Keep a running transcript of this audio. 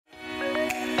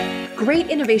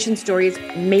great innovation stories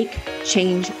make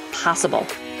change possible.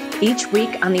 Each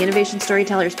week on the Innovation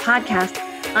Storytellers podcast,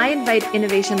 I invite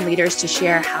innovation leaders to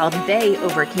share how they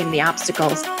overcame the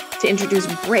obstacles to introduce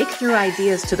breakthrough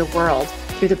ideas to the world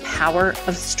through the power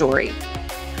of story.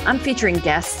 I'm featuring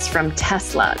guests from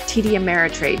Tesla, TD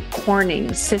Ameritrade,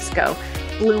 Corning, Cisco,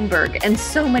 Bloomberg, and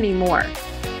so many more.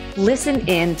 Listen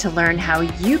in to learn how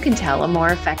you can tell a more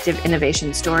effective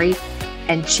innovation story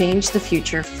and change the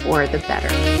future for the better.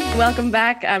 Welcome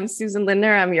back. I'm Susan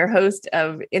Lindner. I'm your host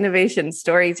of Innovation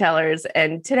Storytellers.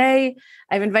 And today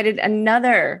I've invited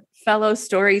another fellow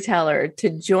storyteller to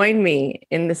join me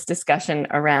in this discussion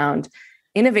around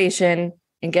innovation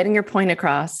and getting your point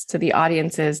across to the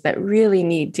audiences that really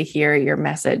need to hear your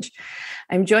message.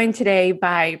 I'm joined today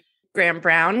by Graham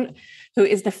Brown, who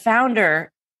is the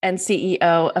founder and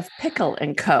CEO of Pickle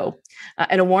 & Co.,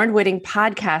 an award-winning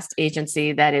podcast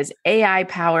agency that is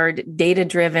AI-powered,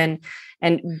 data-driven,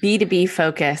 and B2B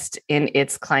focused in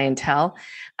its clientele,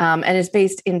 and is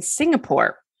based in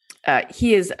Singapore.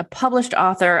 He is a published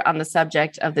author on the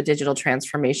subject of the digital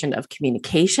transformation of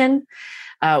communication,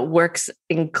 works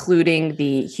including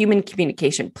the Human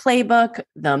Communication Playbook,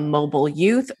 the Mobile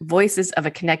Youth, Voices of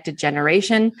a Connected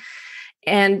Generation,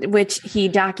 and which he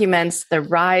documents the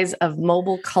rise of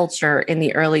mobile culture in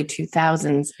the early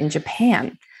 2000s in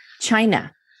Japan,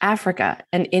 China, Africa,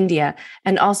 and India,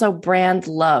 and also brand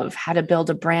love, how to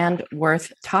build a brand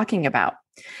worth talking about.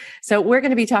 So we're going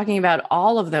to be talking about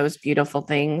all of those beautiful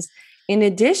things, in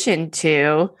addition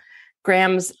to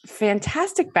Graham's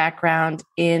fantastic background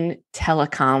in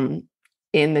telecom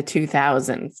in the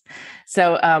 2000s.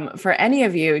 So for any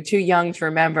of you too young to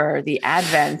remember the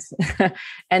advent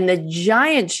and the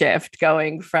giant shift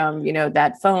going from,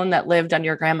 that phone that lived on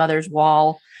your grandmother's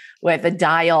wall with a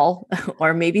dial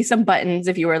or maybe some buttons.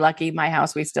 If you were lucky, my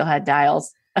house, we still had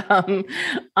dials on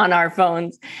our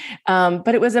phones.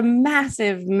 But it was a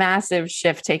massive, massive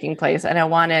shift taking place. And I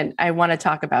want to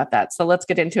talk about that. So let's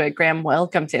get into it. Graham,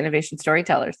 welcome to Innovation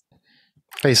Storytellers.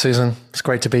 Hey, Susan. It's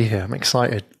great to be here. I'm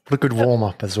excited. What a good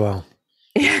warm-up as well.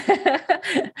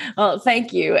 Well,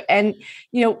 thank you. And,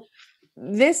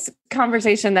 this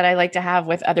conversation that I like to have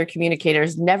with other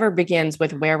communicators never begins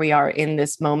with where we are in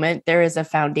this moment. There is a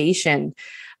foundation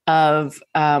of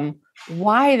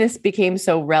why this became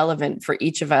so relevant for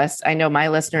each of us. I know my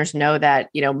listeners know that,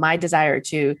 my desire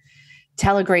to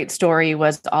tell a great story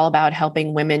was all about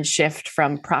helping women shift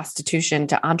from prostitution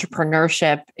to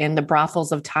entrepreneurship in the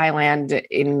brothels of Thailand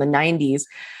in the 90s.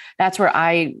 That's where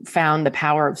I found the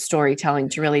power of storytelling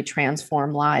to really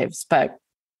transform lives. But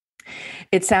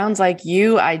it sounds like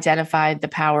you identified the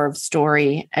power of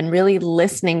story and really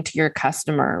listening to your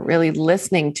customer, really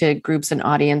listening to groups and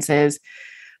audiences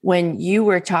when you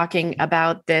were talking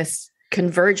about this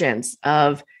convergence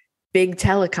of big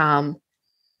telecom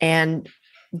and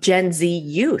Gen Z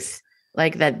youth,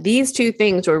 like that these two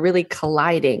things were really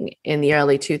colliding in the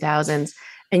early 2000s,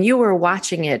 and you were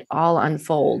watching it all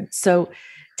unfold. So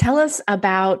tell us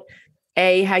about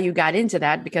how you got into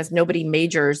that, because nobody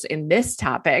majors in this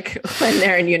topic when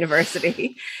they're in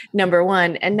university, number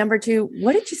one. And number two,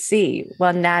 what did you see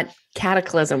when that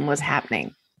cataclysm was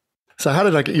happening? So how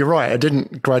did I get, you're right, I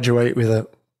didn't graduate with a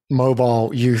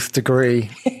mobile youth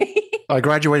degree. I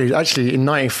graduated, actually in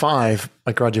 95,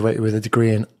 I graduated with a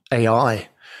degree in AI,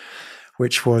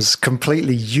 which was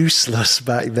completely useless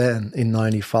back then in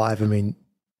 95. I mean,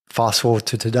 fast forward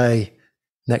to today,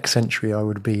 next century, I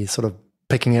would be sort of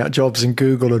picking out jobs in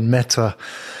Google and Meta.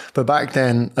 But back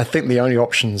then, I think the only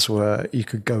options were you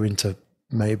could go into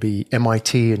maybe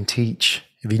MIT and teach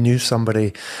if you knew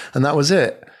somebody, and that was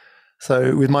it.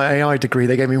 So with my AI degree,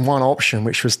 they gave me one option,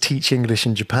 which was teach English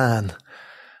in Japan.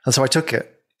 And so I took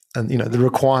it. And, the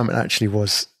requirement actually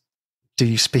was, do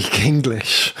you speak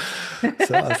English?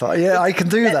 So I thought, yeah, I can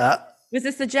do that. Was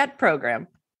this the JET program?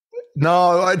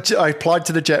 No, I applied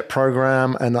to the JET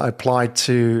program, and I applied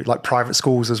to like private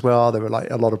schools as well. There were like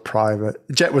a lot of private.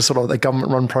 JET was sort of the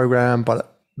government run program,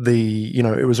 but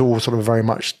it was all sort of very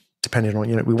much depending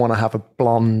on, we want to have a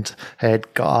blonde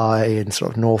haired guy in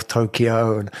sort of North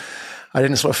Tokyo. And I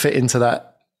didn't sort of fit into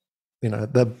that,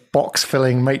 the box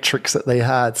filling matrix that they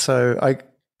had. So I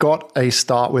got a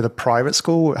start with a private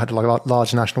school. It had like a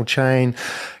large national chain,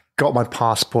 got my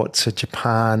passport to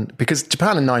Japan, because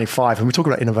Japan in 95, and we talk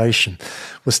about innovation,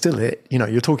 was still it.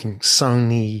 You're talking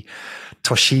Sony,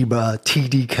 Toshiba,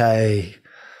 TDK,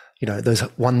 those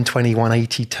 120,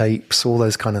 180 tapes, all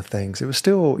those kind of things. It was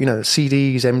still,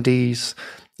 CDs, MDs,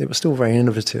 it was still very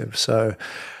innovative. So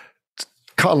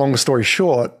cut a long story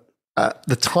short, at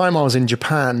the time I was in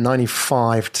Japan,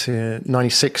 95 to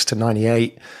 96 to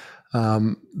 98,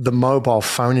 the mobile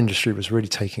phone industry was really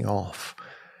taking off.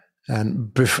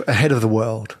 and ahead of the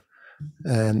world.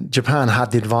 And Japan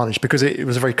had the advantage because it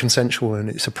was very consensual in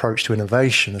its approach to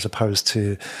innovation, as opposed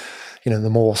to, the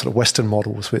more sort of Western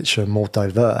models, which are more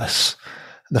diverse.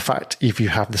 The fact, if you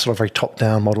have this sort of very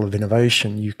top-down model of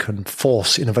innovation, you can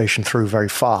force innovation through very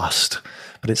fast,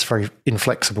 but it's very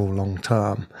inflexible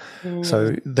long-term.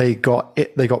 So they got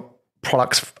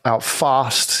products out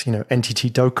fast.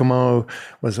 NTT Docomo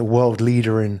was a world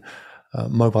leader in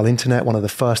mobile internet, one of the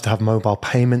first to have mobile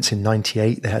payments in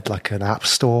 '98. They had like an app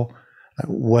store,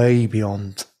 way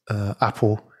beyond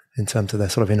Apple in terms of their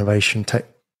sort of innovation tech,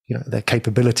 their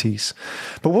capabilities.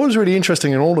 But what was really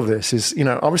interesting in all of this is,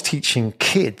 I was teaching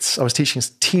kids, I was teaching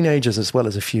teenagers as well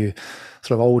as a few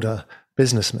sort of older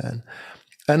businessmen.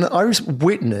 And I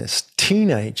witnessed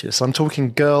teenagers, I'm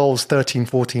talking girls, 13,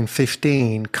 14,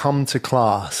 15, come to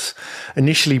class,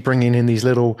 initially bringing in these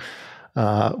little,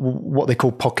 what they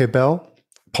call pocket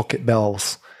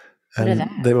bells. And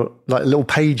they were like little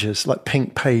pages, like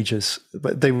pink pages,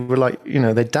 but they were like,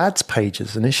 their dad's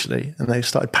pages initially, and they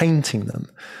started painting them.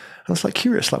 I was like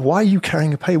curious, like, why are you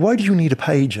carrying a page? Why do you need a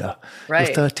pager? Right.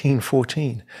 You're 13,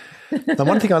 14. And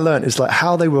one thing I learned is like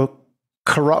how they were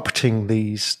corrupting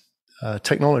these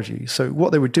technologies. So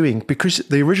what they were doing, because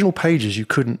the original pages, you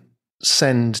couldn't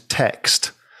send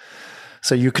text.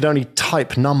 So you could only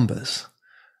type numbers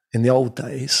in the old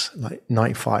days, like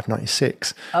 95,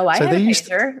 96. Oh, I so had a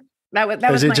pager. That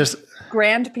was my just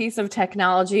grand piece of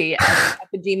technology as an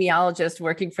epidemiologist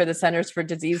working for the Centers for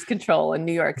Disease Control in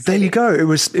New York City. There you go. It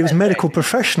was medical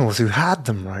professionals who had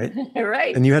them, right?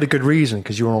 Right. And you had a good reason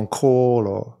because you were on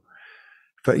call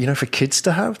but for kids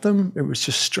to have them, it was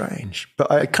just strange.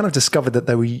 But I kind of discovered that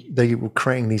they were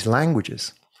creating these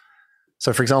languages.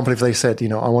 So for example, if they said,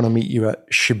 I want to meet you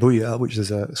at Shibuya, which is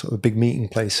a sort of a big meeting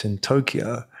place in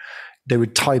Tokyo, they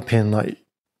would type in like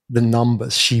the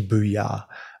numbers Shibuya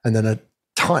and then a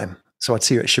time. So I'd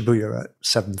see you at Shibuya at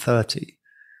 7:30.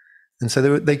 And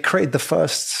so they created the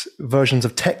first versions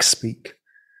of text speak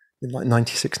in like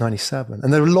 96, 97.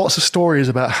 And there were lots of stories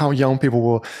about how young people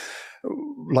were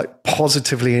like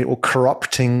positively or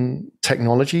corrupting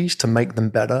technologies to make them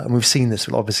better. And we've seen this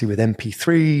obviously with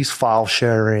MP3s, file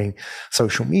sharing,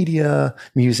 social media,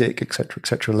 music, et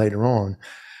cetera, later on.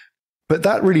 But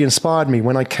that really inspired me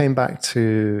when I came back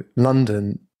to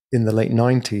London in the late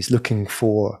 90s looking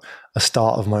for a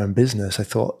start of my own business. I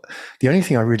thought the only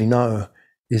thing I really know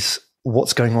is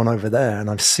what's going on over there. And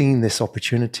I've seen this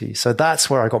opportunity. So that's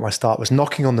where I got my start, was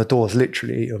knocking on the doors,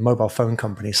 literally, of mobile phone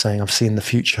companies saying, I've seen the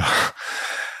future.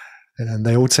 And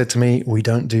they all said to me, we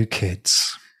don't do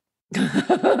kids.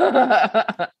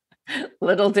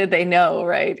 Little did they know,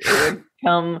 right? It would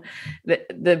become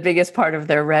the biggest part of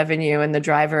their revenue and the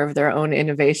driver of their own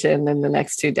innovation in the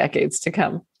next 2 decades to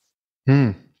come.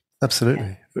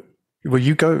 Absolutely. Yeah. Well,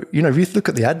 if you look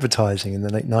at the advertising in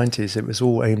the late 90s, it was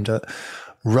all aimed at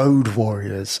road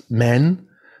warriors, men,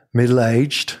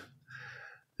 middle-aged.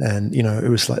 And, it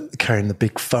was like carrying the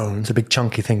big phones, the big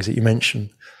chunky things that you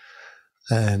mentioned.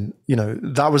 And,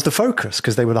 that was the focus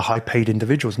because they were the high paid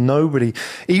individuals. Nobody,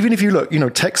 even if you look,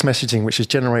 text messaging, which has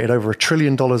generated over $1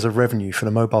 trillion of revenue for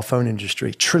the mobile phone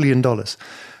industry, $1 trillion,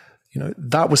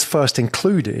 that was first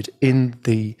included in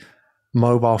the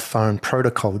mobile phone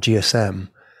protocol, GSM,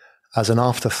 as an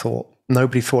afterthought.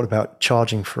 Nobody thought about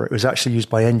charging for it. It was actually used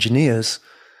by engineers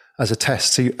as a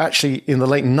test. So you actually, in the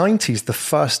late 90s, the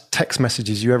first text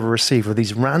messages you ever received were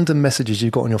these random messages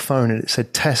you got on your phone and it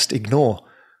said, test, ignore.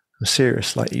 I'm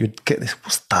serious. Like you'd get this,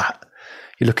 what's that?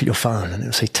 You look at your phone and it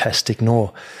would say test,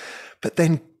 ignore. But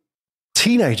then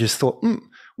teenagers thought,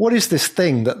 what is this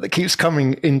thing that keeps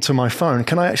coming into my phone?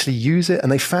 Can I actually use it?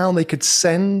 And they found they could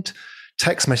send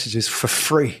text messages for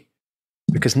free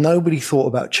because nobody thought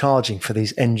about charging for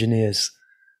these engineers'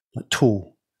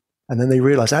 tool. And then they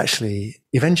realized, actually,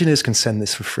 if engineers can send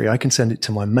this for free, I can send it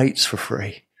to my mates for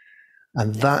free.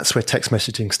 And that's where text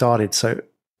messaging started. So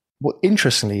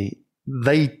interestingly,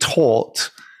 they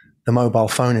taught the mobile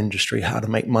phone industry how to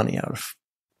make money out of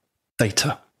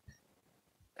data.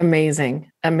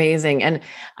 Amazing. And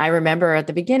I remember at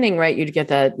the beginning, right, you'd get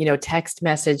the, text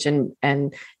message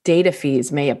and data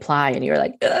fees may apply. And you're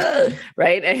like, ugh,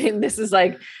 right. And this is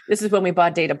when we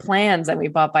bought data plans and we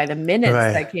bought by the minutes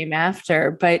that came after.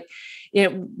 But,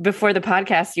 before the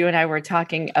podcast, you and I were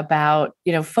talking about,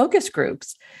 focus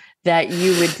groups that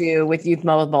you would do with Youth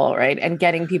Mobile, right? And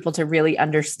getting people to really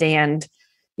understand,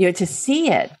 to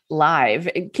see it live.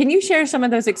 Can you share some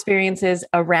of those experiences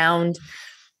around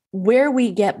where we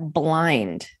get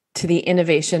blind to the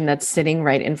innovation that's sitting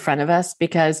right in front of us?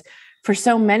 Because for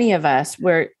so many of us,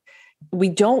 we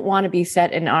don't want to be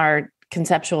set in our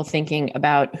conceptual thinking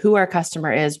about who our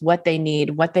customer is, what they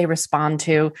need, what they respond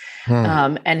to,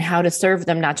 and how to serve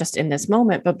them, not just in this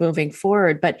moment, but moving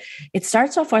forward. But it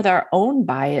starts off with our own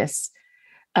bias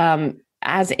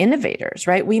as innovators,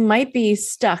 right? We might be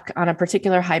stuck on a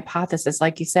particular hypothesis,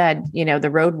 like you said, the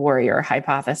road warrior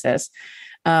hypothesis,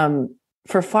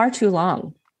 for far too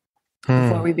long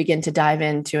before we begin to dive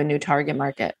into a new target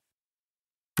market.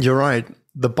 You're right.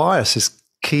 The bias is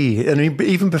key. And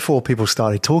even before people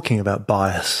started talking about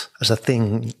bias as a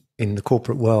thing in the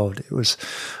corporate world, it was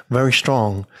very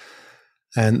strong.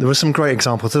 And there were some great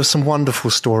examples. There were some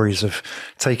wonderful stories of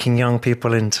taking young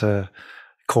people into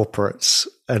corporates,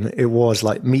 and it was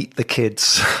like meet the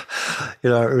kids. It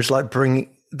was like bringing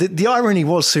the irony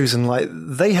was, Susan, like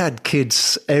they had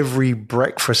kids every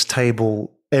breakfast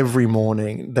table every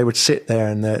morning. They would sit there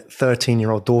and their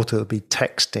 13-year-old daughter would be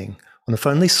texting on the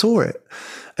phone. They saw it.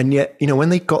 And yet, when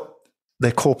they got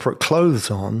their corporate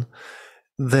clothes on,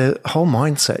 their whole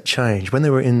mindset changed. When they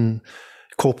were in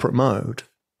corporate mode,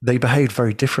 they behaved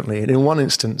very differently. And in one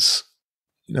instance,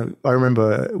 I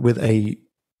remember with a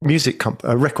music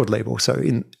a record label. So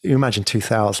you imagine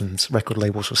 2000s, record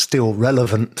labels were still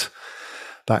relevant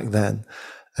back then.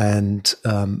 And,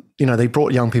 they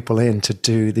brought young people in to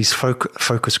do these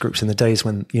focus groups in the days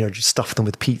when, just stuff them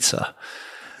with pizza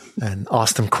and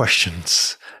ask them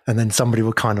questions. And then somebody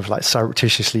would kind of like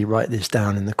surreptitiously write this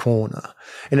down in the corner.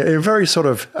 In a very sort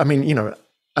of,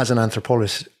 as an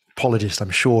anthropologist, I'm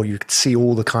sure you could see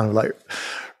all the kind of like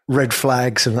red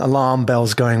flags and alarm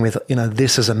bells going with,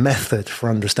 this as a method for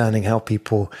understanding how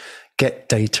people get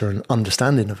data and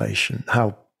understand innovation,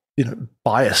 how,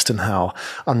 biased and how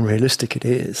unrealistic it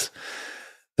is.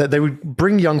 That they would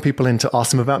bring young people in to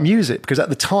ask them about music, because at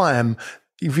the time,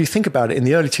 if you think about it, in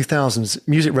the early 2000s,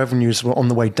 music revenues were on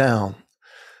the way down.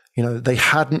 They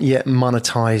hadn't yet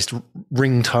monetized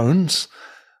ringtones.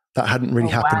 That hadn't really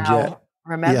happened yet.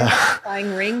 Remember buying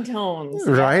ringtones.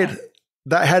 Right.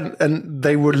 And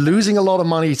they were losing a lot of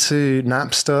money to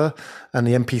Napster and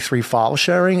the MP3 file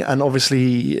sharing. And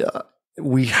obviously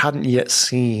we hadn't yet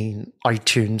seen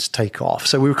iTunes take off.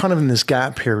 So we were kind of in this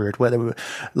gap period where they were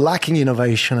lacking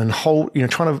innovation and trying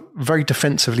to very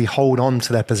defensively hold on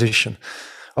to their position.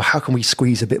 Or how can we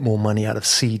squeeze a bit more money out of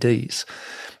CDs?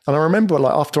 And I remember,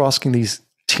 like, after asking these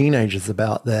teenagers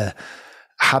about their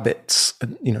habits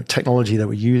and technology they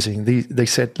were using, they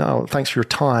said, "No, thanks for your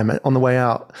time." And on the way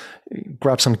out,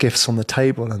 grab some gifts on the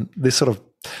table, and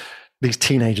these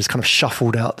teenagers kind of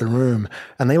shuffled out the room,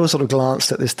 and they all sort of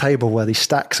glanced at this table where these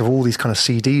stacks of all these kind of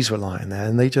CDs were lying there,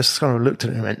 and they just kind of looked at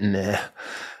it and went, "Nah,"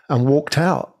 and walked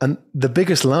out. And the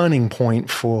biggest learning point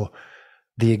for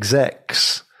the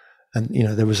execs, and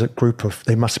there was a group of,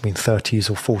 they must have been 30s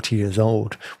or 40 years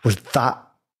old, was that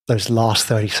those last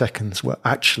 30 seconds were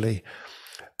actually,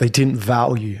 they didn't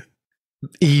value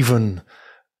even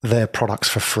their products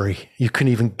for free. You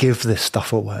couldn't even give this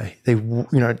stuff away. They,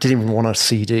 didn't even want a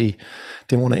CD,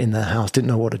 didn't want it in their house, didn't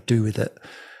know what to do with it.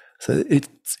 So it's,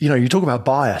 you talk about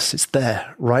bias, it's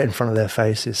there right in front of their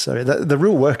faces. So the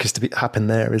real work is to happen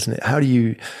there, isn't it? How do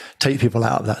you take people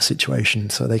out of that situation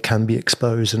so they can be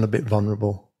exposed and a bit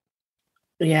vulnerable?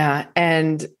 Yeah.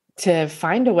 And to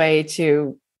find a way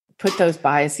to put those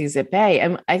biases at bay.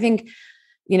 And I think,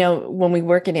 when we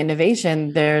work in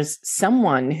innovation, there's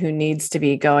someone who needs to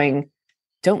be going,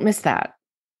 don't miss that,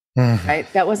 right?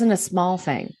 That wasn't a small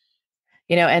thing,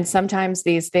 and sometimes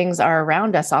these things are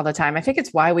around us all the time. I think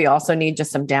it's why we also need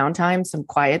just some downtime, some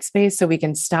quiet space, so we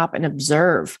can stop and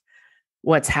observe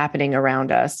what's happening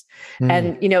around us.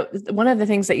 And, one of the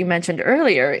things that you mentioned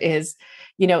earlier is,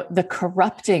 the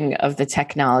corrupting of the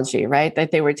technology, right?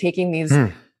 That they were taking these,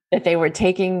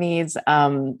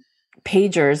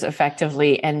 pagers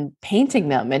effectively and painting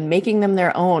them and making them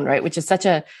their own, right? Which is such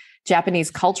a Japanese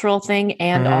cultural thing,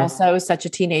 and also such a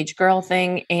teenage girl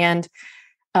thing. And,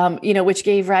 which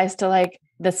gave rise to like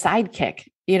the sidekick,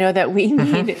 that we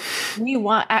need, we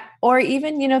want, or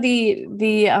even,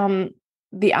 the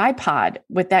iPod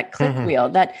with that click wheel.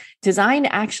 That design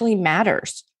actually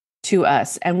matters to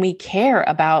us, and we care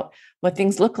about what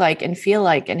things look like and feel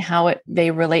like and how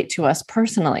they relate to us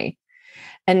personally.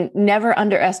 And never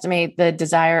underestimate the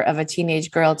desire of a teenage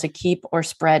girl to keep or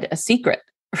spread a secret,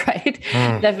 right?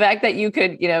 The fact that you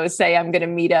could, say, I'm going to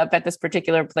meet up at this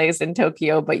particular place in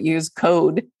Tokyo, but use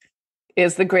code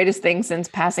is the greatest thing since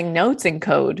passing notes in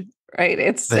code, right?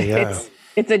 It's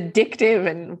addictive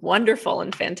and wonderful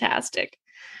and fantastic.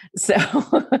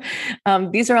 So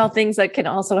these are all things that can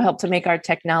also help to make our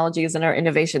technologies and our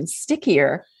innovations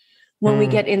stickier when we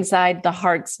get inside the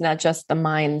hearts, not just the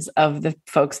minds of the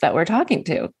folks that we're talking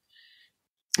to.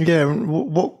 Yeah,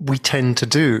 what we tend to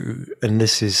do, and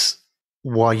this is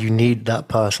why you need that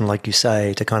person, like you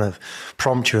say, to kind of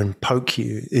prompt you and poke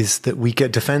you, is that we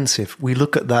get defensive. We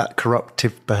look at that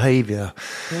corruptive behavior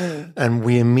and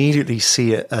we immediately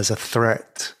see it as a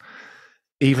threat,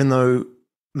 even though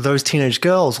those teenage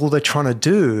girls, all they're trying to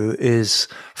do is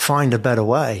find a better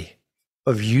way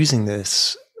of using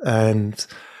this. And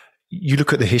you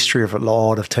look at the history of a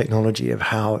lot of technology, of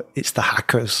how it's the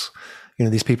hackers,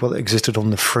 these people that existed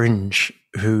on the fringe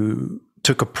who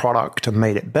took a product and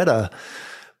made it better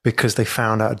because they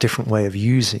found out a different way of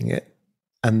using it.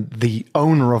 And the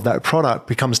owner of that product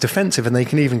becomes defensive, and they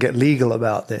can even get legal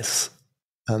about this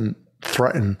and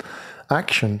threaten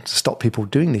action to stop people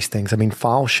doing these things. I mean,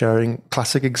 file sharing,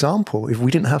 classic example. If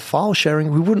we didn't have file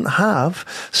sharing, we wouldn't have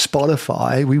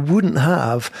Spotify, we wouldn't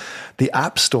have the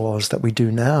app stores that we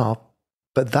do now.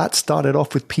 But that started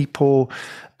off with people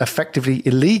effectively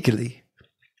illegally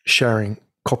sharing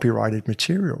copyrighted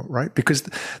material, right? Because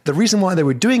the reason why they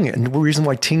were doing it and the reason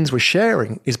why teens were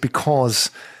sharing is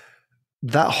because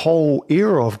that whole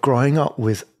era of growing up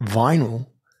with vinyl,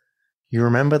 you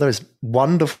remember those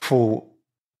wonderful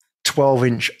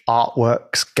 12-inch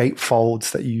artworks,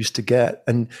 gatefolds that you used to get,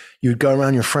 and you'd go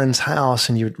around your friend's house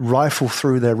and you'd rifle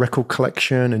through their record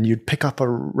collection and you'd pick up a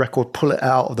record, pull it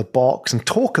out of the box and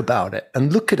talk about it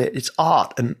and look at it. It's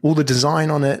art and all the design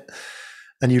on it.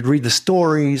 And you'd read the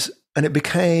stories, and it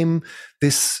became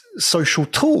this social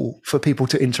tool for people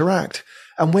to interact.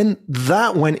 And when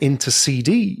that went into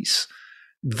CDs,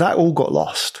 that all got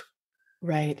lost.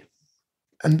 Right.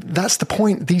 And that's the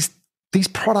point. These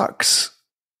products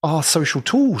are social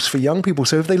tools for young people.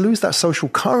 So if they lose that social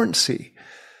currency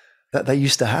that they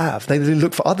used to have, they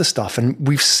look for other stuff. And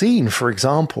we've seen, for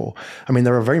example, I mean,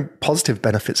 there are very positive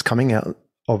benefits coming out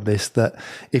of this, that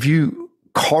if you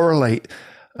correlate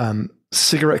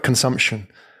cigarette consumption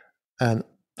and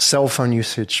cell phone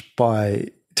usage by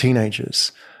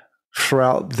teenagers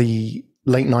throughout the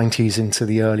late 90s into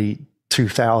the early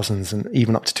 2000s and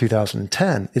even up to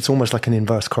 2010, it's almost like an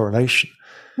inverse correlation.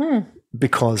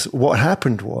 Because what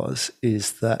happened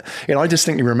is that, I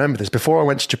distinctly remember this. Before I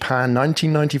went to Japan,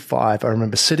 1995, I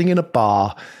remember sitting in a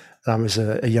bar, and I was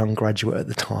a young graduate at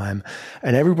the time,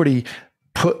 and everybody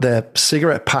put their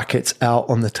cigarette packets out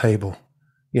on the table,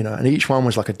 and each one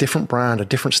was like a different brand, a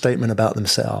different statement about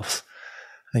themselves.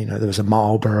 There was a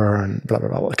Marlboro and blah, blah,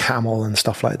 blah, a Camel and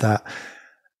stuff like that.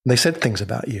 And they said things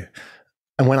about you.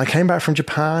 And when I came back from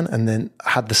Japan and then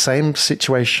had the same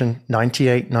situation,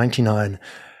 98, 99,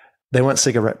 they weren't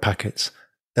cigarette packets,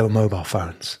 they were mobile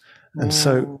phones. And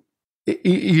so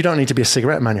you don't need to be a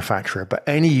cigarette manufacturer, but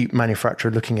any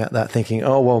manufacturer looking at that thinking,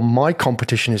 oh, well, my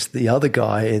competition is the other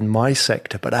guy in my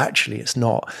sector, but actually it's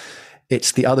not.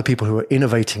 It's the other people who are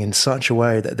innovating in such a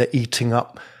way that they're eating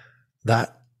up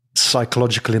that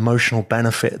psychological, emotional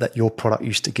benefit that your product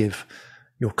used to give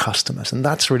your customers. And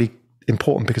that's really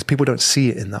important because people don't see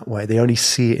it in that way. They only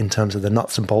see it in terms of the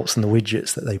nuts and bolts and the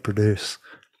widgets that they produce.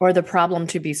 Or the problem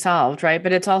to be solved, right?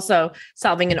 But it's also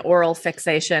solving an oral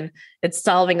fixation. It's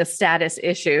solving a status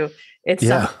issue. It's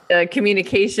a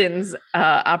communications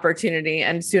opportunity.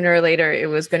 And sooner or later, it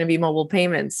was going to be mobile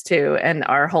payments too. And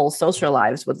our whole social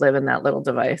lives would live in that little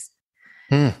device.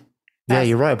 Yeah,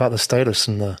 you're right about the status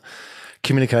and the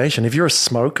communication. If you're a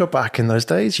smoker back in those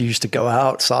days, you used to go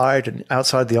outside and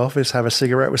outside the office, have a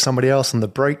cigarette with somebody else on the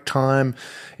break time.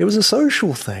 It was a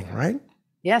social thing, right?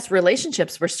 Yes,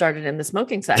 relationships were started in the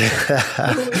smoking section.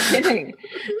 Kidding.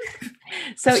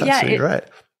 So that's right.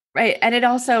 Right. And it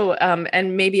also,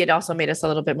 and maybe it also made us a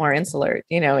little bit more insular,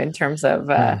 in terms of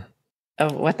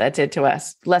what that did to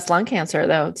us. Less lung cancer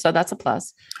though. So that's a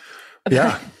plus.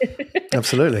 Yeah,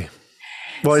 absolutely.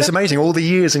 Well, it's amazing all the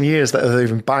years and years that they've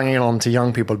been banging on to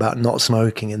young people about not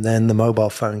smoking. And then the mobile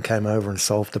phone came over and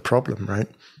solved the problem, right?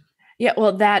 Yeah,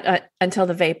 well, that until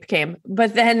the vape came,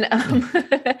 but then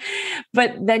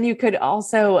you could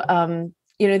also,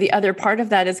 the other part of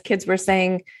that is kids were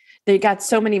saying they got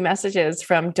so many messages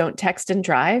from "don't text and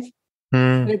drive."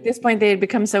 At this point, they had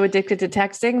become so addicted to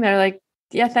texting. They're like,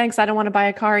 "Yeah, thanks. I don't want to buy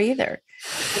a car either."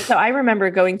 And so I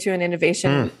remember going to an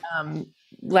innovation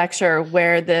lecture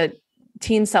where the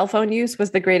teen cell phone use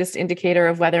was the greatest indicator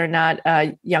of whether or not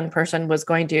a young person was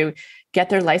going to get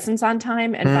their license on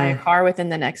time and buy a car within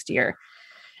the next year.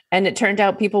 And it turned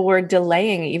out people were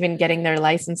delaying even getting their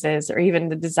licenses or even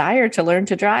the desire to learn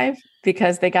to drive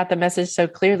because they got the message so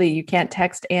clearly, you can't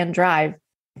text and drive.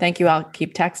 Thank you. I'll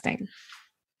keep texting.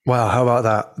 Wow. How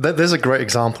about that? There's a great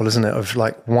example, isn't it? Of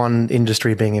like one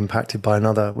industry being impacted by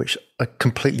another, which are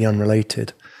completely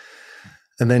unrelated.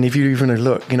 And then if you even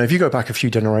look, if you go back a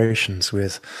few generations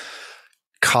with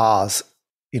cars,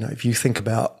 if you think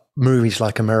about movies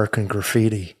like American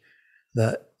Graffiti,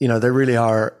 that, they really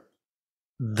are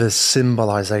the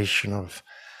symbolization of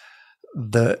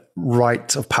the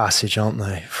rite of passage, aren't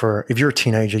they? For if you're a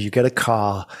teenager, you get a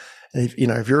car. If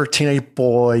you're a teenage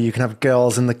boy, you can have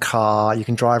girls in the car. You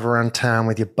can drive around town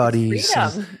with your buddies.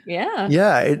 Freedom. Yeah.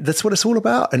 Yeah, that's what it's all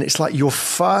about. And it's like your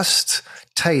first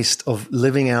taste of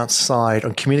living outside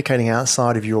and communicating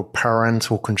outside of your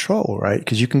parental control, right?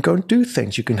 Because you can go and do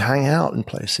things. You can hang out in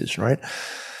places, right?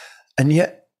 And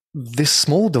yet this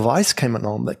small device came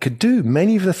along that could do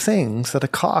many of the things that a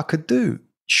car could do.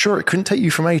 Sure, it couldn't take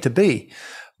you from A to B,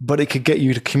 but it could get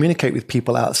you to communicate with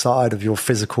people outside of your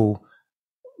physical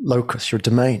locus, your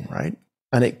domain, right?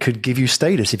 And it could give you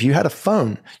status. If you had a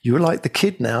phone, you were like the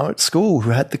kid now at school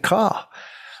who had the car,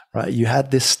 right? You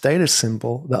had this status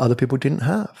symbol that other people didn't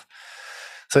have.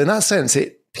 So in that sense,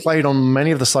 it played on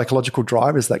many of the psychological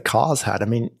drivers that cars had. I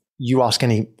mean, you ask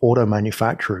any auto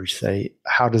manufacturer, say,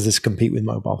 how does this compete with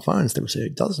mobile phones? They would say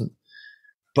it doesn't.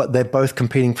 But they're both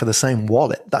competing for the same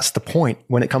wallet. That's the point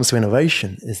when it comes to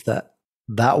innovation, is that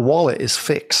wallet is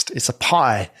fixed. It's a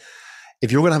pie.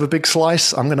 If you're going to have a big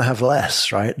slice, I'm going to have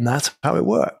less, right? And that's how it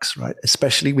works, right?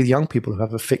 Especially with young people who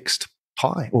have a fixed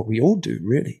pie. Well, we all do,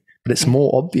 really. But it's more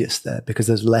obvious there because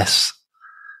there's less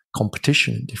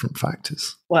competition in different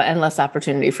factors. Well, and less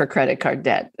opportunity for credit card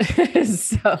debt.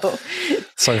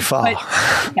 So far.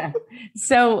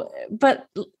 But,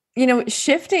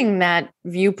 shifting that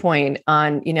viewpoint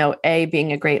on, A,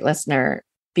 being a great listener,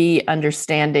 B,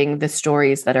 understanding the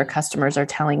stories that our customers are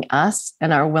telling us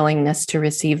and our willingness to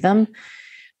receive them,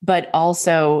 but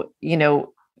also,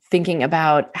 thinking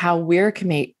about how we're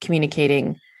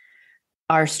communicating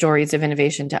our stories of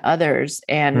innovation to others.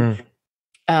 And,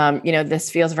 this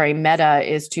feels very meta,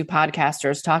 is two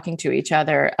podcasters talking to each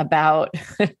other about,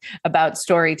 about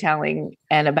storytelling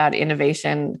and about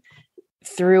innovation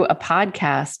through a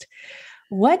podcast.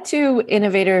 What do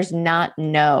innovators not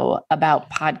know about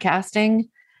podcasting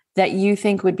that you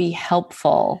think would be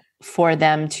helpful for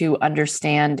them to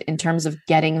understand in terms of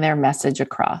getting their message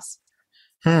across?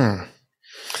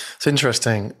 It's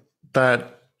interesting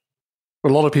that a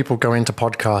lot of people go into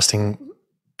podcasting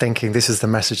thinking this is the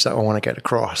message that I want to get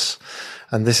across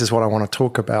and this is what I want to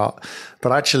talk about.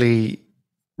 But actually,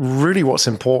 really what's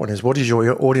important is, what does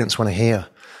your audience want to hear?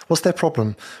 What's their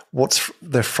problem? What's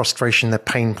their frustration, their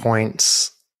pain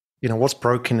points? What's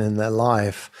broken in their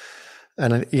life?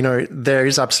 And, there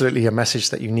is absolutely a message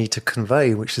that you need to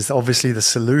convey, which is obviously the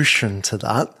solution to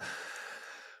that.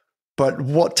 But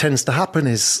what tends to happen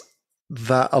is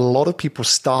that a lot of people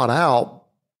start out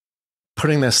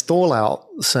putting their stall out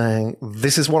saying,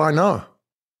 this is what I know.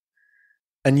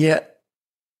 And yet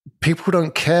people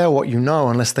don't care what you know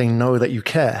unless they know that you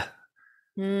care.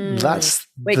 Can you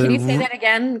say that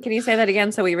again? Can you say that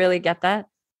again so we really get that?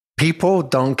 People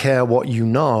don't care what you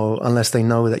know unless they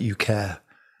know that you care.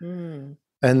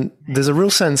 And there's a real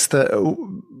sense that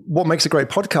what makes a great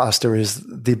podcaster is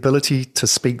the ability to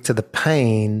speak to the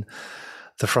pain,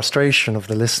 the frustration of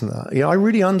the listener. I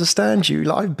really understand you.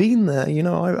 Like, I've been there.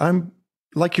 I'm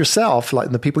like yourself,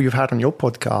 like the people you've had on your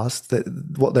podcast, that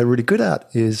what they're really good at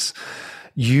is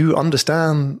you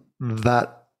understand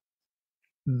that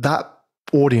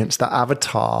audience, that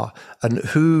avatar, and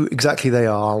who exactly they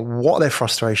are, what are their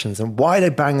frustrations, and why they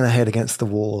bang their head against the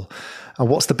wall, and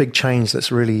what's the big change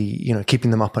that's really,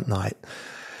 keeping them up at night.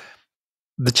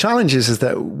 The challenge is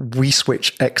that we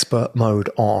switch expert mode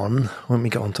on when we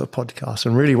go onto a podcast.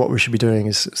 And really what we should be doing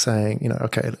is saying,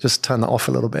 okay, just turn that off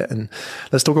a little bit and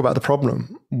let's talk about the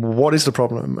problem. What is the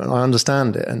problem? And I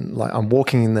understand it. And like, I'm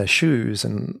walking in their shoes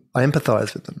and I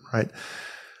empathize with them, right?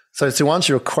 So to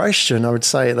answer your question, I would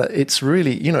say that it's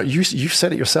really, you've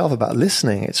said it yourself about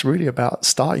listening. It's really about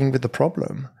starting with the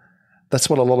problem. That's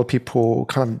what a lot of people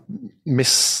kind of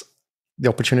miss the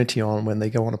opportunity on when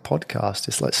they go on a podcast.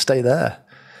 It's like, stay there.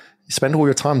 You spend all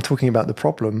your time talking about the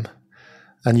problem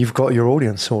and you've got your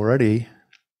audience already.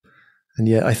 And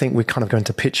yet I think we kind of go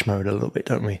into pitch mode a little bit,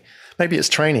 don't we? Maybe it's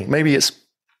training. Maybe it's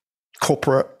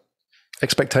corporate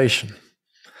expectation.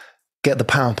 Get the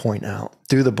PowerPoint out.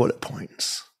 Do the bullet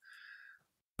points.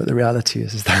 But the reality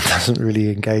is that doesn't really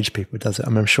engage people, does it? I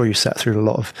mean, I'm sure you sat through a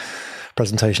lot of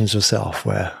presentations yourself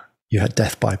where you had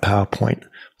death by PowerPoint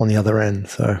on the other end.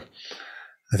 So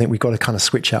I think we've got to kind of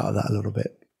switch out of that a little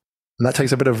bit. And that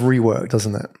takes a bit of rework,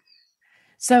 doesn't it?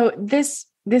 So this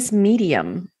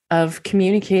medium of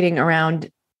communicating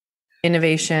around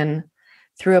innovation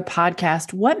through a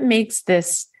podcast, what makes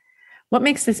this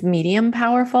medium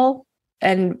powerful?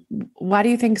 And why do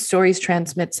you think stories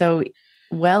transmit so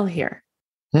well here?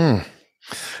 Yeah,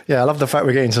 I love the fact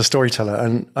we're getting to storyteller.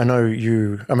 And I know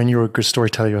you're a good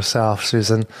storyteller yourself,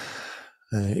 Susan.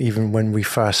 Even when we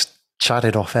first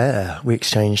chatted off air. We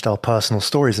exchanged our personal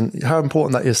stories and how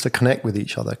important that is to connect with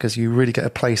each other, because you really get a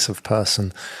place of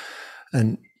person.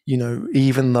 And, you know,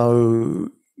 even though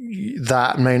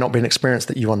that may not be an experience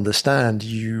that you understand,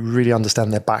 you really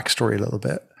understand their backstory a little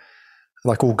bit.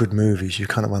 Like all good movies, you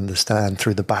kind of understand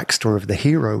through the backstory of the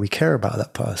hero, we care about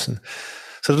that person.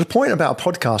 So the point about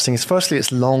podcasting is, firstly,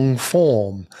 it's long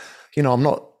form. You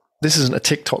know, this isn't a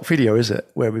TikTok video, is it?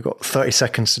 Where we've got 30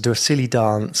 seconds to do a silly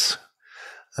dance.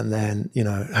 And then, you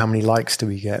know, how many likes do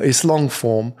we get? It's long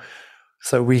form.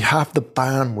 So we have the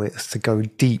bandwidth to go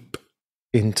deep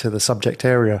into the subject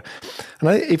area. And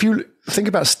if you think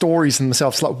about stories in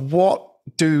themselves, like what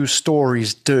do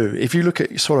stories do? If you look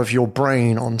at sort of your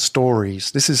brain on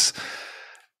stories, this is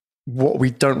what we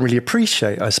don't really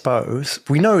appreciate, I suppose.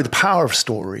 We know the power of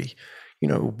story. You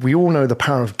know, we all know the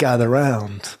power of gather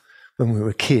round when we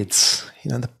were kids,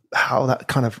 you know, how that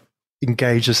kind of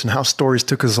engaged us and how stories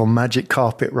took us on magic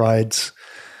carpet rides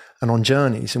and on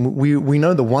journeys. And we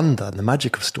know the wonder and the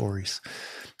magic of stories.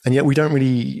 And yet we don't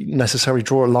really necessarily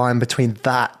draw a line between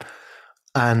that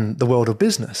and the world of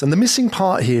business. And the missing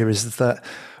part here is that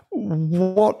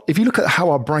if you look at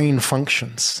how our brain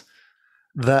functions,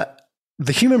 that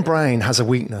the human brain has a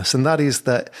weakness, and that is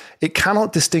that it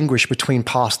cannot distinguish between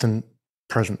past and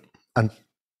present and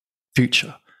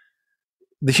future.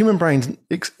 The human brain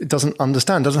doesn't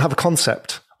have a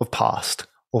concept of past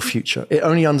or future. It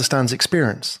only understands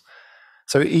experience.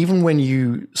 So even when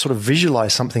you sort of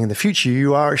visualize something in the future,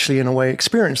 you are actually in a way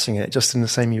experiencing it, just in the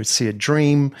same you would see a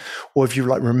dream, or if you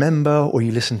like remember, or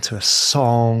you listen to a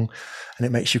song and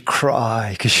it makes you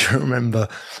cry because you remember,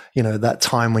 you know, that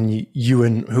time when you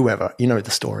and whoever, you know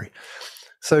the story.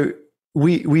 So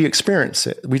we experience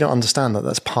it. We don't understand that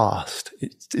that's past.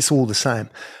 It's all the same.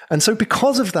 And so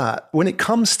because of that, when it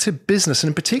comes to business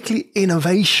and particularly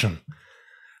innovation,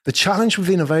 the challenge with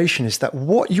innovation is that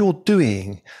what you're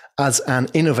doing as an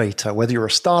innovator, whether you're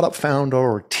a startup founder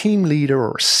or a team leader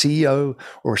or a CEO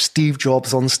or a Steve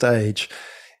Jobs on stage,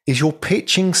 is you're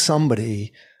pitching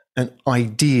somebody an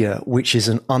idea which is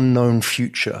an unknown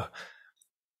future.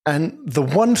 And the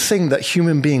one thing that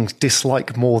human beings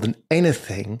dislike more than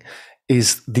anything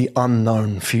is the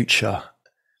unknown future.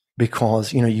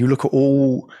 Because, you know, you look at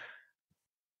all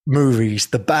movies,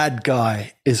 the bad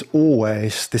guy is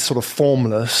always this sort of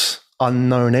formless,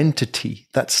 unknown entity.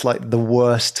 That's like the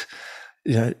worst,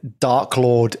 you know, Dark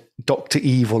Lord, Dr.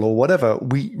 Evil, or whatever.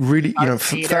 We really,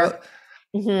 Darth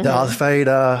Darth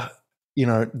Vader, you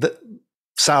know,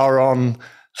 Sauron,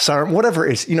 whatever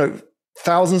it is, you know,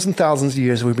 thousands and thousands of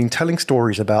years we've been telling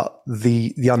stories about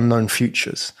the unknown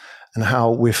futures and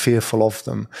how we're fearful of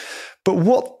them. But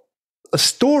what a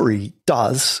story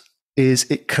does is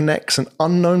it connects an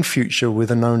unknown future with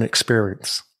a known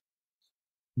experience.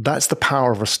 That's the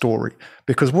power of a story.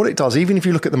 Because what it does, even if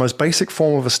you look at the most basic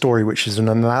form of a story, which is an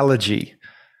analogy,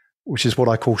 which is what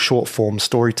I call short form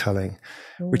storytelling,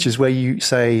 which is where you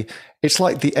say, it's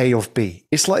like the A of B.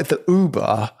 It's like the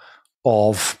Uber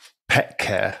of pet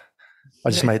care. I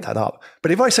just made that up.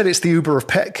 But if I said it's the Uber of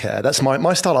pet care, that's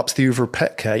my startup's the Uber of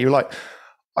pet care, you're like,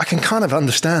 I can kind of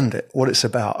understand it, what it's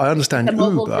about. I understand the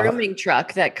mobile Uber. Grooming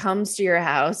truck that comes to your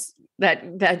house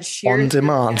that shears on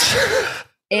demand.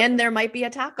 And there might be a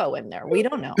taco in there. We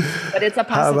don't know, but it's a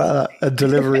possibility. How about that? A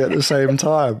delivery at the same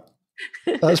time?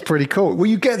 That's pretty cool. Well,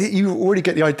 you already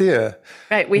get the idea.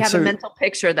 Right. We have a mental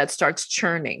picture that starts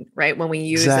churning, right? When we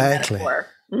use a metaphor.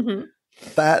 Mm-hmm.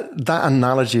 That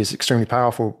analogy is extremely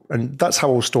powerful. And that's how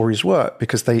all stories work,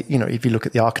 because they, you know, if you look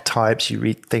at the archetypes, you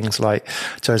read things like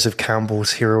Joseph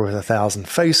Campbell's Hero with 1,000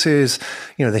 Faces.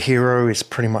 You know, the hero is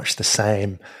pretty much the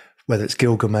same, whether it's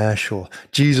Gilgamesh or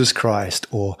Jesus Christ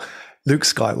or Luke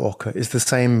Skywalker. Is the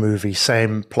same movie,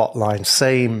 same plot line,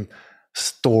 same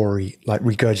story, like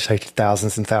regurgitated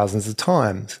thousands and thousands of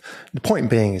times. The point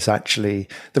being is actually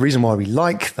the reason why we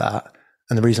like that,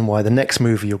 and the reason why the next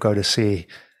movie you'll go to see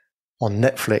on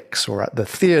Netflix or at the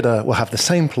theater will have the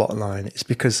same plot line, is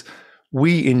because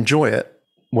we enjoy it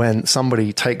when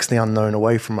somebody takes the unknown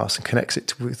away from us and connects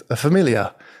it with a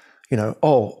familiar. You know,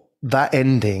 oh, that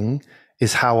ending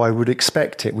is how I would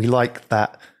expect it. We like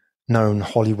that known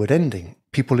Hollywood ending.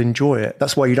 People enjoy it.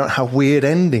 That's why you don't have weird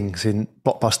endings in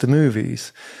blockbuster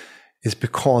movies, is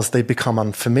because they become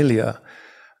unfamiliar.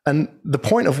 And the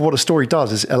point of what a story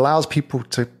does is it allows people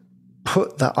to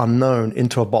put that unknown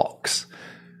into a box.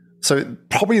 So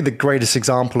probably the greatest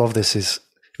example of this is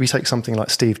if we take something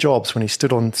like Steve Jobs, when he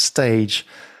stood on stage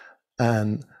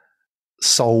and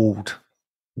sold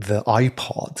the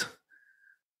iPod.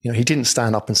 You know, he didn't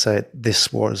stand up and say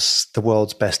this was the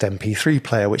world's best MP3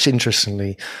 player, which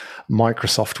interestingly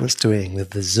Microsoft was doing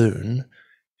with the Zune.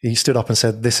 he stood up and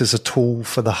said, "This is a tool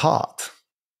for the heart."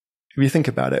 If you think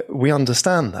about it, we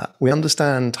understand that. We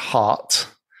understand heart.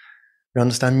 We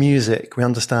understand music. We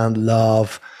understand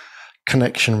love,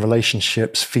 connection,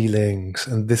 relationships, feelings.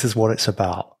 And this is what it's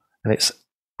about. And it's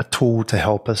a tool to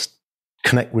help us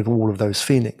connect with all of those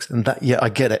feelings. And that, yeah, I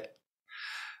get it.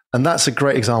 And that's a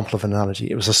great example of an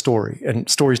analogy. It was a story. And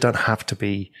stories don't have to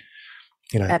be,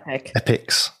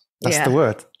 epics. That's the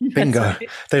word. Bingo. Right.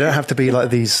 They don't have to be like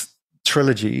these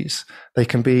trilogies. They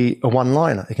can be a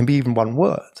one-liner. It can be even one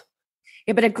word.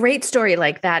 Yeah, but a great story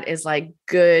like that is like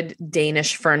good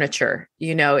Danish furniture.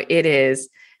 It is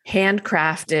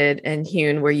handcrafted and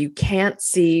hewn where you can't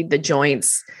see the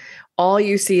joints. All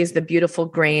you see is the beautiful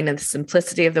grain and the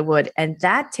simplicity of the wood. And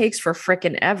that takes for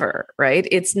frickin' ever, right?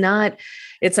 It's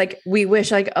like we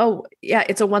wish like, oh yeah,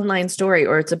 it's a one-line story,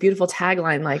 or it's a beautiful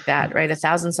tagline like that, right?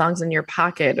 1,000 songs in your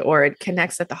pocket, or it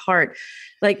connects at the heart.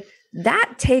 Like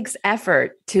that takes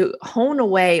effort to hone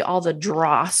away all the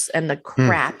dross and the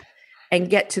crap and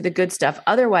get to the good stuff.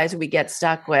 Otherwise, we get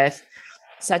stuck with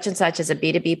such and such as a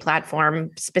B2B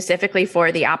platform specifically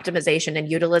for the optimization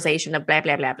and utilization of blah,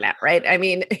 blah, blah, blah, right? I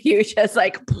mean, you just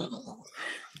like...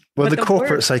 Well, the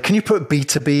corporates say, can you put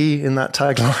B2B in that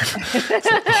tagline?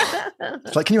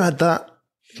 It's like, can you add that?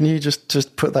 Can you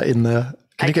just put that in there?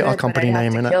 Can you get our company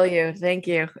name in it? Kill you. Thank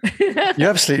you. You're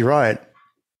absolutely right.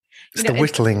 It's the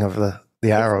whittling of the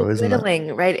arrow, isn't it?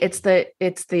 Whittling, right? It's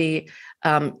the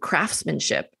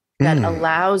craftsmanship that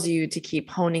allows you to keep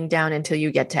honing down until you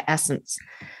get to essence.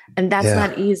 And that's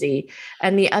not easy.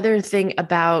 And the other thing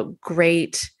about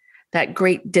that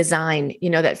great design,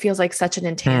 that feels like such an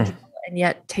intangible and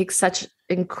yet takes such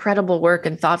incredible work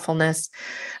and thoughtfulness,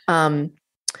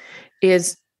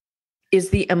 is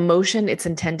the emotion it's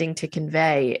intending to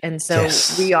convey. And so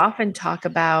we often talk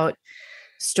about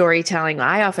storytelling.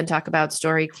 I often talk about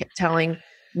storytelling,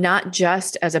 not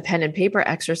just as a pen and paper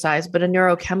exercise, but a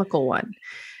neurochemical one.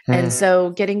 And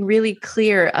so getting really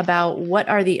clear about what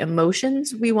are the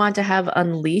emotions we want to have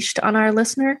unleashed on our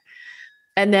listener,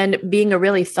 and then being a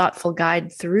really thoughtful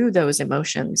guide through those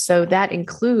emotions. So that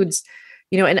includes,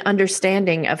 an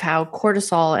understanding of how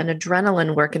cortisol and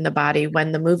adrenaline work in the body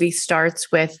when the movie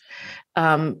starts with,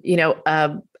 a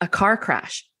car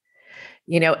crash,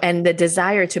 and the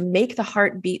desire to make the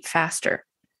heart beat faster,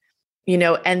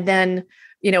 and then,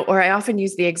 or I often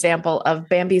use the example of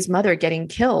Bambi's mother getting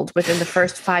killed within the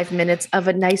first 5 minutes of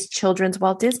a nice children's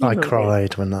Walt Disney movie. I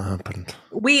cried when that happened.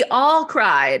 We all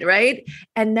cried, right?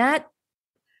 And that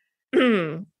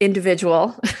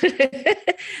individual,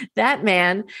 that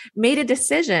man made a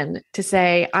decision to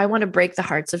say, I want to break the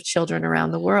hearts of children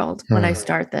around the world when I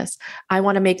start this. I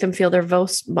want to make them feel they're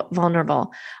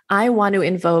vulnerable. I want to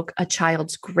invoke a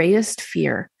child's greatest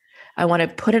fear. I want to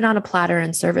put it on a platter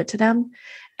and serve it to them.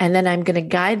 And then I'm going to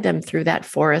guide them through that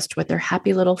forest with their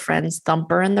happy little friends,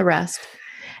 Thumper and the rest.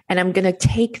 And I'm going to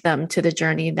take them to the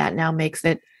journey that now makes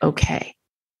it okay.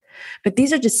 But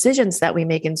these are decisions that we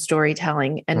make in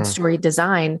storytelling and story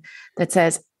design that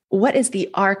says, what is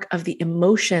the arc of the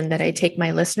emotion that I take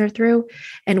my listener through?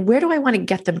 And where do I want to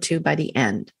get them to by the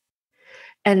end?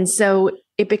 And so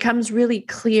it becomes really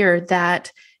clear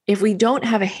that if we don't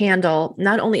have a handle,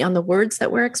 not only on the words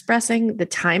that we're expressing, the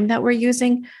time that we're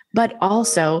using, but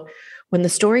also when the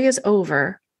story is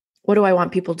over, what do I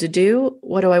want people to do?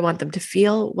 What do I want them to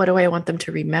feel? What do I want them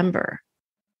to remember?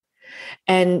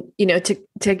 And,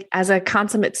 to as a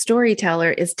consummate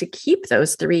storyteller is to keep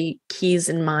those 3 keys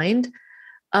in mind.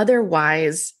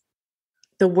 Otherwise,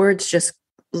 the words just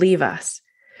leave us.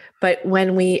 But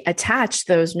when we attach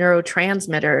those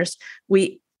neurotransmitters,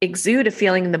 we exude a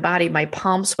feeling in the body, my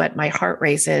palms sweat, my heart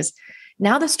races.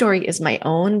 Now the story is my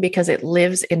own because it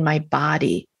lives in my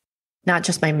body, not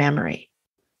just my memory.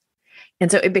 And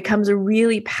so it becomes a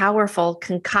really powerful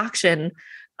concoction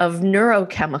of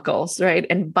neurochemicals, right?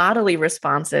 And bodily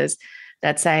responses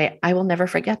that say, I will never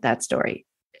forget that story.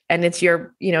 And it's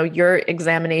your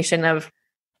examination of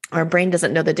our brain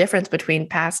doesn't know the difference between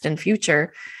past and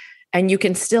future. And you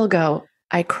can still go,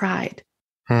 I cried.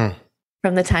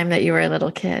 From the time that you were a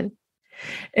little kid.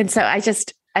 And so I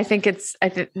think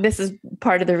this is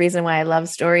part of the reason why I love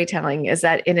storytelling is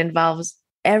that it involves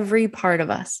every part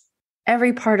of us.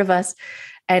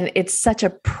 And it's such a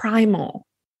primal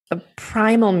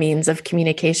means of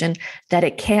communication that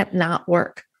it can't not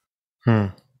work.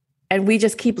 And we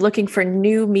just keep looking for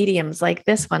new mediums like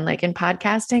this one, like in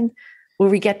podcasting, where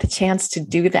we get the chance to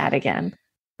do that again.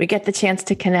 We get the chance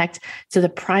to connect to the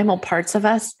primal parts of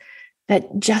us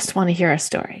that just want to hear a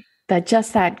story, that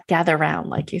gather around,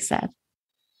 like you said.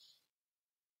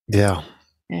 Yeah.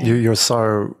 You're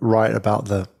so right about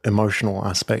the emotional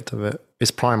aspect of it.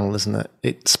 is primal, isn't it?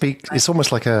 It's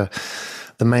almost like the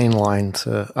main line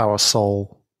to our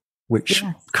soul, which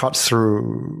cuts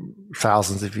through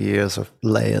thousands of years of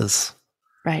layers.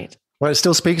 Right. Well, it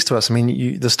still speaks to us. I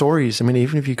mean, the stories, I mean,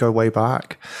 even if you go way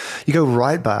back, you go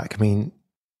right back. I mean,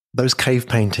 those cave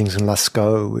paintings in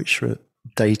Lascaux, which were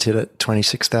dated at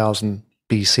 26,000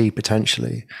 BC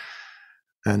potentially.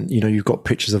 And, you've got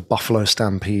pictures of buffalo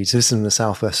stampedes. This is in the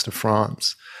southwest of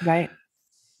France. Right.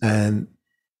 And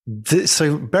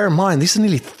so bear in mind, these are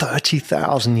nearly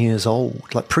 30,000 years old,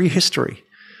 like prehistory,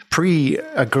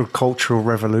 pre-agricultural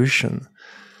revolution.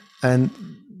 And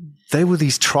they were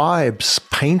these tribes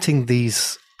painting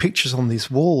these pictures on these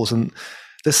walls. And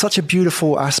there's such a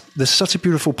beautiful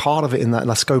part of it in that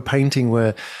Lascaux painting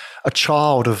where a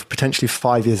child of potentially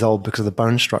 5 years old, because of the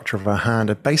bone structure of her hand,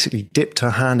 had basically dipped her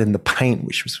hand in the paint,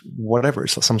 which was whatever,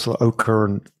 it's like some sort of ochre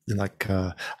and like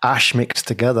ash mixed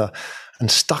together, and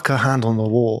stuck her hand on the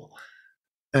wall.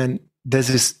 And there's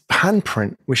this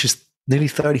handprint, which is nearly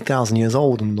 30,000 years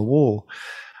old on the wall.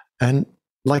 And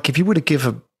like, if you were to give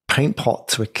a paint pot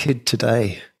to a kid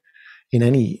today in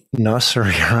any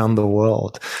nursery around the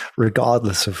world,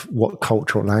 regardless of what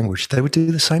cultural language, they would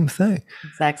do the same thing.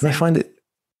 Exactly. And I find it,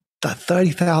 that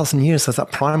 30,000 years, there's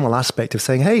that primal aspect of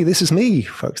saying, hey, this is me,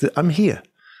 folks. I'm here.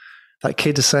 That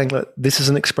kid is saying, look, this is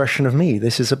an expression of me.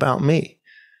 This is about me.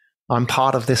 I'm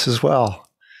part of this as well.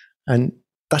 And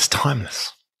that's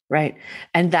timeless. Right.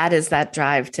 And that is that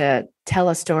drive to tell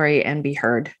a story and be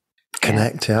heard.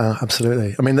 Connect. Yeah,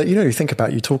 absolutely. I mean,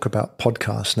 you talk about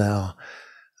podcasts now,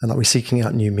 and like we're seeking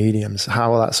out new mediums,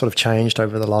 how that sort of changed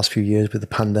over the last few years with the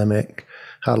pandemic,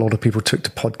 how a lot of people took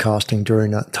to podcasting during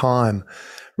that time.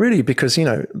 Really, because,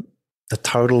 the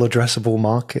total addressable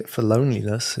market for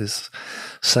loneliness is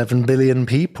 7 billion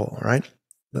people, right?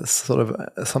 That's sort of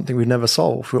something we've never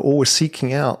solved. We're always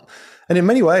seeking out. And in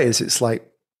many ways, it's like,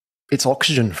 it's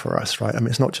oxygen for us, right? I mean,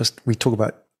 it's not just, we talk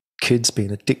about kids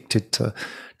being addicted to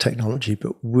technology,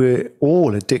 but we're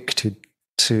all addicted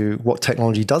to what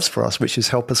technology does for us, which is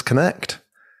help us connect.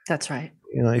 That's right.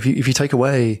 If you take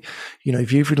away,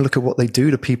 if you even look at what they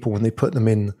do to people when they put them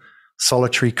in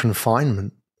solitary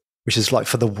confinement, which is like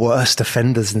for the worst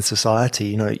offenders in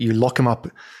society, you lock them up,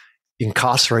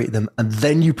 incarcerate them, and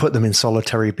then you put them in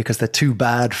solitary because they're too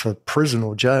bad for prison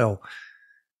or jail,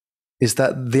 is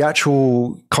that the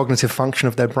actual cognitive function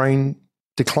of their brain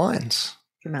declines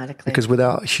dramatically. Because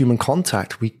without human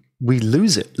contact, we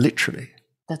lose it, literally.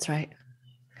 That's right.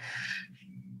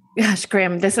 Gosh,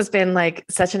 Graham, this has been like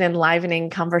such an enlivening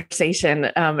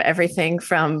conversation. Everything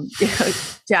from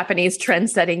Japanese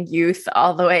trend-setting youth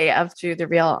all the way up to the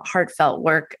real heartfelt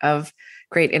work of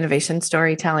great innovation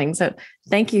storytelling. So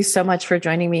thank you so much for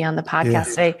joining me on the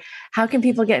podcast today. How can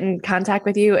people get in contact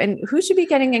with you, and who should be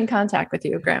getting in contact with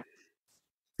you, Graham?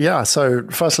 Yeah. So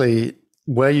firstly,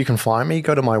 where you can find me,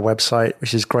 go to my website,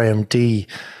 which is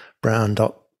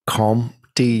grahamdbrown.com.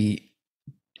 D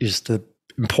is the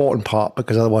important part,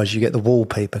 because otherwise you get the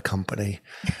wallpaper company.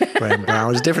 Graham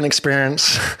Brown is a different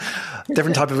experience,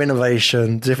 different type of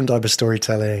innovation, different type of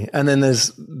storytelling. And then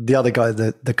there's the other guy,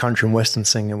 the country and western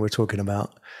singer we're talking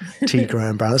about, T.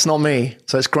 Graham Brown. It's not me.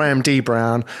 So it's Graham D.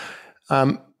 Brown.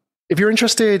 If you're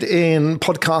interested in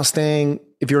podcasting,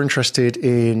 if you're interested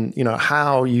in,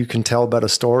 how you can tell better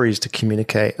stories to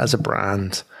communicate as a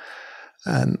brand,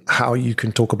 and how you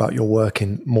can talk about your work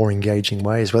in more engaging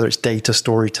ways, whether it's data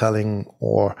storytelling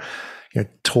or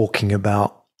talking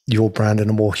about your brand in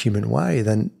a more human way,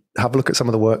 then have a look at some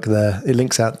of the work there. It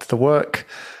links out to the work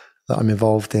that I'm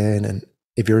involved in. And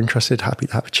if you're interested, happy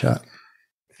to have a chat.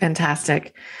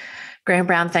 Fantastic. Graham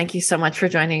Brown, thank you so much for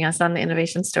joining us on the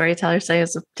Innovation Storyteller Today. It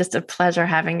was just a pleasure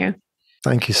having you.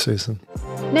 Thank you, Susan.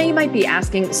 Now you might be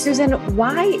asking, Susan,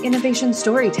 why innovation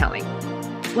storytelling?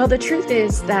 Well, the truth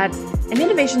is that an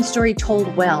innovation story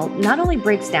told well not only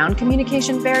breaks down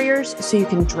communication barriers so you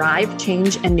can drive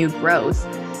change and new growth,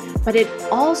 but it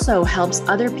also helps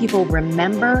other people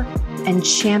remember and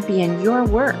champion your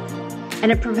work. And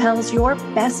it propels your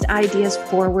best ideas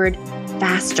forward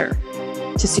faster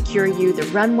to secure you the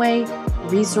runway,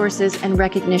 resources, and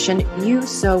recognition you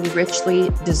so richly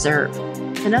deserve.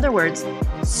 In other words,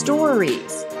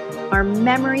 stories are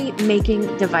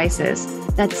memory-making devices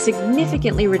that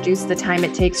significantly reduce the time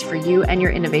it takes for you and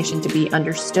your innovation to be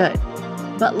understood.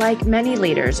 But like many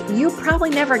leaders, you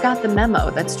probably never got the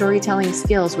memo that storytelling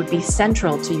skills would be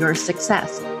central to your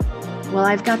success. Well,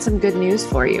 I've got some good news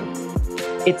for you.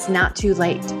 It's not too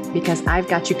late, because I've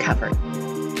got you covered.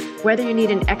 Whether you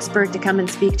need an expert to come and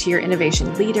speak to your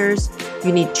innovation leaders,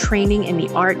 you need training in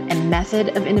the art and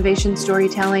method of innovation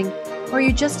storytelling, or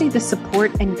you just need the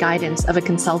support and guidance of a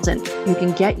consultant who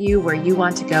can get you where you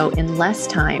want to go in less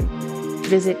time,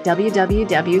 visit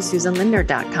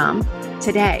www.susanlinder.com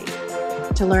today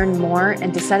to learn more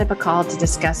and to set up a call to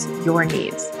discuss your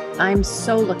needs. I'm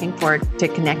so looking forward to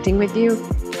connecting with you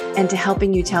and to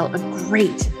helping you tell a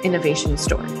great innovation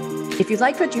story. If you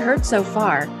liked what you heard so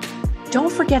far,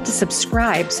 don't forget to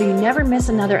subscribe so you never miss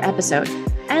another episode.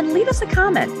 And leave us a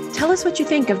comment. Tell us what you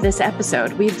think of this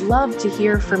episode. We'd love to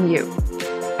hear from you.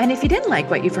 And if you didn't like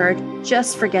what you've heard,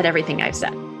 just forget everything I've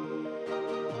said.